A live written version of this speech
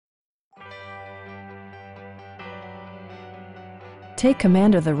Take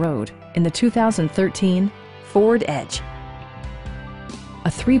command of the road in the 2013 Ford Edge. A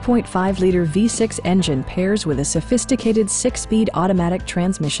 3.5-liter V6 engine pairs with a sophisticated 6-speed automatic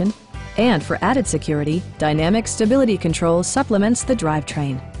transmission, and for added security, dynamic stability control supplements the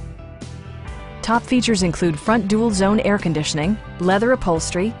drivetrain. Top features include front dual-zone air conditioning, leather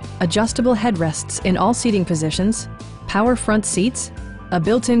upholstery, adjustable headrests in all seating positions, power front seats, a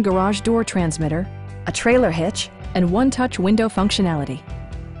built-in garage door transmitter, a trailer hitch, and one-touch window functionality.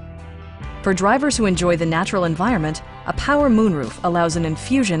 For drivers who enjoy the natural environment, a power moonroof allows an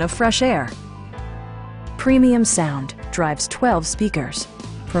infusion of fresh air. Premium sound drives 12 speakers,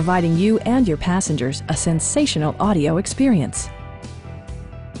 providing you and your passengers a sensational audio experience.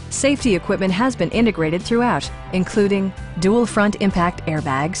 Safety equipment has been integrated throughout, including dual front impact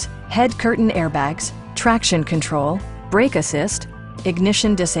airbags, head curtain airbags, traction control, brake assist,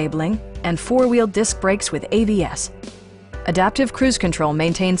 ignition disabling, and 4-wheel disc brakes with ABS. Adaptive Cruise Control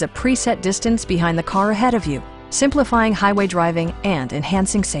maintains a preset distance behind the car ahead of you, simplifying highway driving and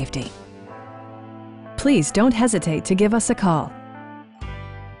enhancing safety. Please don't hesitate to give us a call.